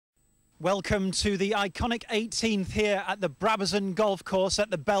Welcome to the iconic 18th here at the Brabazon Golf Course at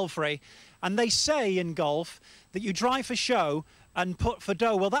the Belfry. And they say in golf that you drive for show and putt for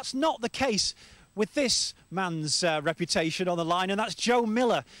dough. Well, that's not the case with this man's reputation on the line, and that's Joe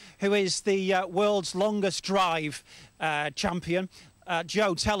Miller, who is the world's longest drive champion.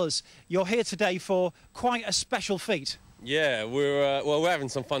 Joe, tell us, you're here today for quite a special feat. Yeah, we're having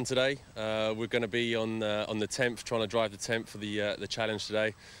some fun today. We're going to be on the 10th, trying to drive the 10th for the challenge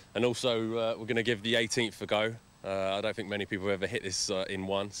today, and also we're going to give the 18th a go. I don't think many people have ever hit this in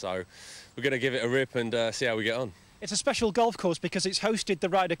one, so we're going to give it a rip and see how we get on. It's a special golf course because it's hosted the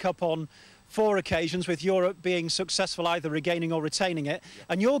Ryder Cup on 4 occasions, with Europe being successful either regaining or retaining it. Yeah.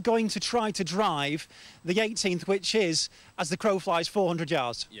 And you're going to try to drive the 18th, which is, as the crow flies, 400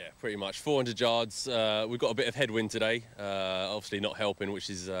 yards. Yeah, pretty much 400 yards. We've got a bit of headwind today, obviously not helping, which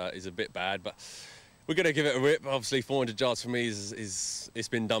is a bit bad, but we're going to give it a rip. Obviously 400 yards for me it's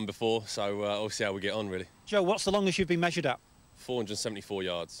been done before, so we'll see how we get on, really. Joe, what's the longest you've been measured at? 474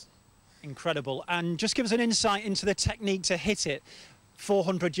 yards. Incredible. And just give us an insight into the technique to hit it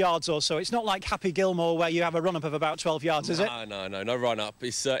 400 yards or so. It's not like Happy Gilmore where you have a run-up of about 12 yards, is it? No run-up.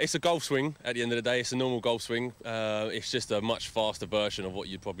 It's a golf swing at the end of the day. It's a normal golf swing. It's just a much faster version of what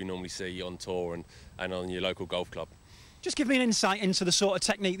you'd probably normally see on tour and on your local golf club. Just give me an insight into the sort of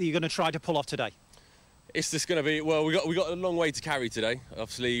technique that you're going to try to pull off today. It's just going to be, well, we got a long way to carry today,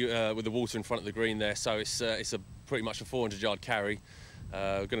 obviously with the water in front of the green there, so it's pretty much a 400-yard carry.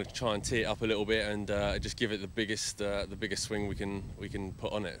 We're going to try and tee it up a little bit and just give it the biggest swing we can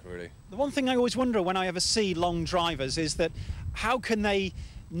put on it, really. The one thing I always wonder when I ever see long drivers is that how can they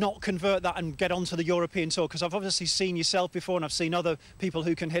not convert that and get onto the European tour? Because I've obviously seen yourself before and I've seen other people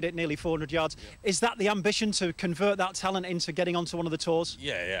who can hit it nearly 400 yards. Yeah. Is that the ambition, to convert that talent into getting onto one of the tours?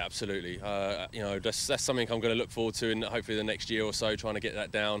 Yeah, absolutely. You know, that's something I'm going to look forward to in hopefully the next year or so, trying to get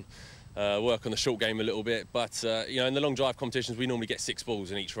that down. Work on the short game a little bit, but you know, in the long drive competitions we normally get 6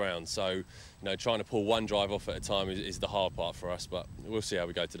 balls in each round, so you know, trying to pull one drive off at a time is the hard part for us, but we'll see how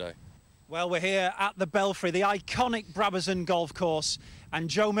we go today. Well, we're here at the Belfry, the iconic Brabazon golf course, and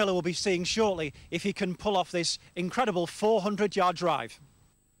Joe Miller will be seeing shortly if he can pull off this incredible 400-yard drive.